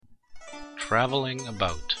Traveling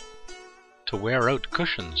about. To wear out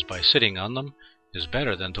cushions by sitting on them is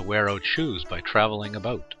better than to wear out shoes by traveling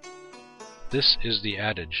about. This is the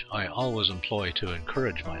adage I always employ to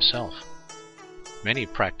encourage myself. Many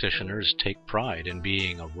practitioners take pride in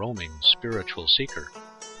being a roaming spiritual seeker.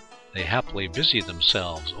 They happily busy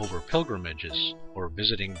themselves over pilgrimages or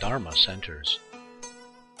visiting Dharma centers.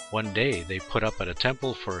 One day they put up at a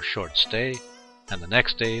temple for a short stay, and the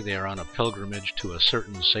next day they are on a pilgrimage to a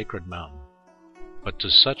certain sacred mountain. But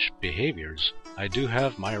to such behaviors, I do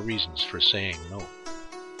have my reasons for saying no.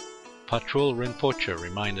 Patrul Rinpoche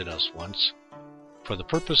reminded us once, for the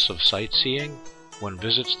purpose of sightseeing, one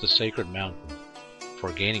visits the sacred mountain.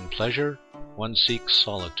 For gaining pleasure, one seeks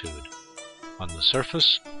solitude. On the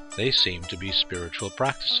surface, they seem to be spiritual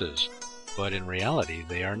practices, but in reality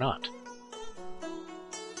they are not.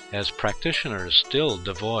 As practitioners still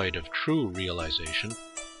devoid of true realization,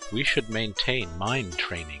 we should maintain mind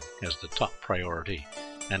training as the top priority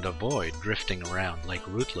and avoid drifting around like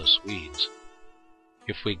rootless weeds.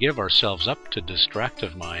 If we give ourselves up to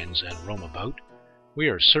distractive minds and roam about, we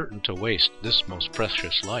are certain to waste this most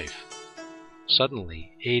precious life.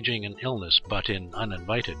 Suddenly, aging and illness butt in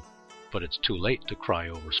uninvited, but it's too late to cry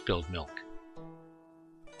over spilled milk.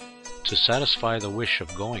 To satisfy the wish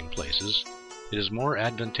of going places, it is more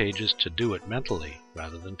advantageous to do it mentally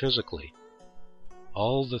rather than physically.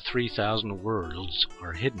 All the 3,000 worlds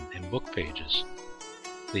are hidden in book pages.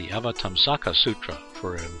 The Avatamsaka Sutra,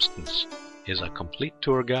 for instance, is a complete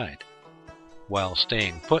tour guide. While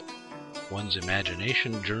staying put, one's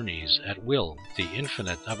imagination journeys at will the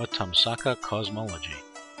infinite Avatamsaka cosmology.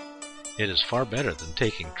 It is far better than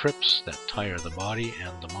taking trips that tire the body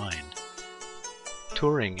and the mind.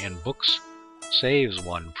 Touring in books saves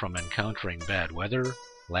one from encountering bad weather,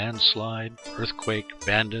 landslide, earthquake,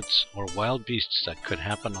 bandits, or wild beasts that could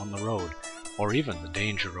happen on the road, or even the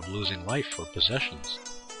danger of losing life or possessions.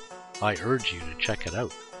 I urge you to check it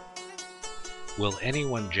out. Will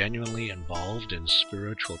anyone genuinely involved in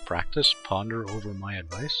spiritual practice ponder over my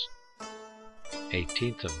advice?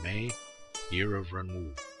 18th of May, Year of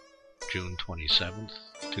Renwu, June 27th,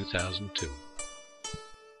 2002.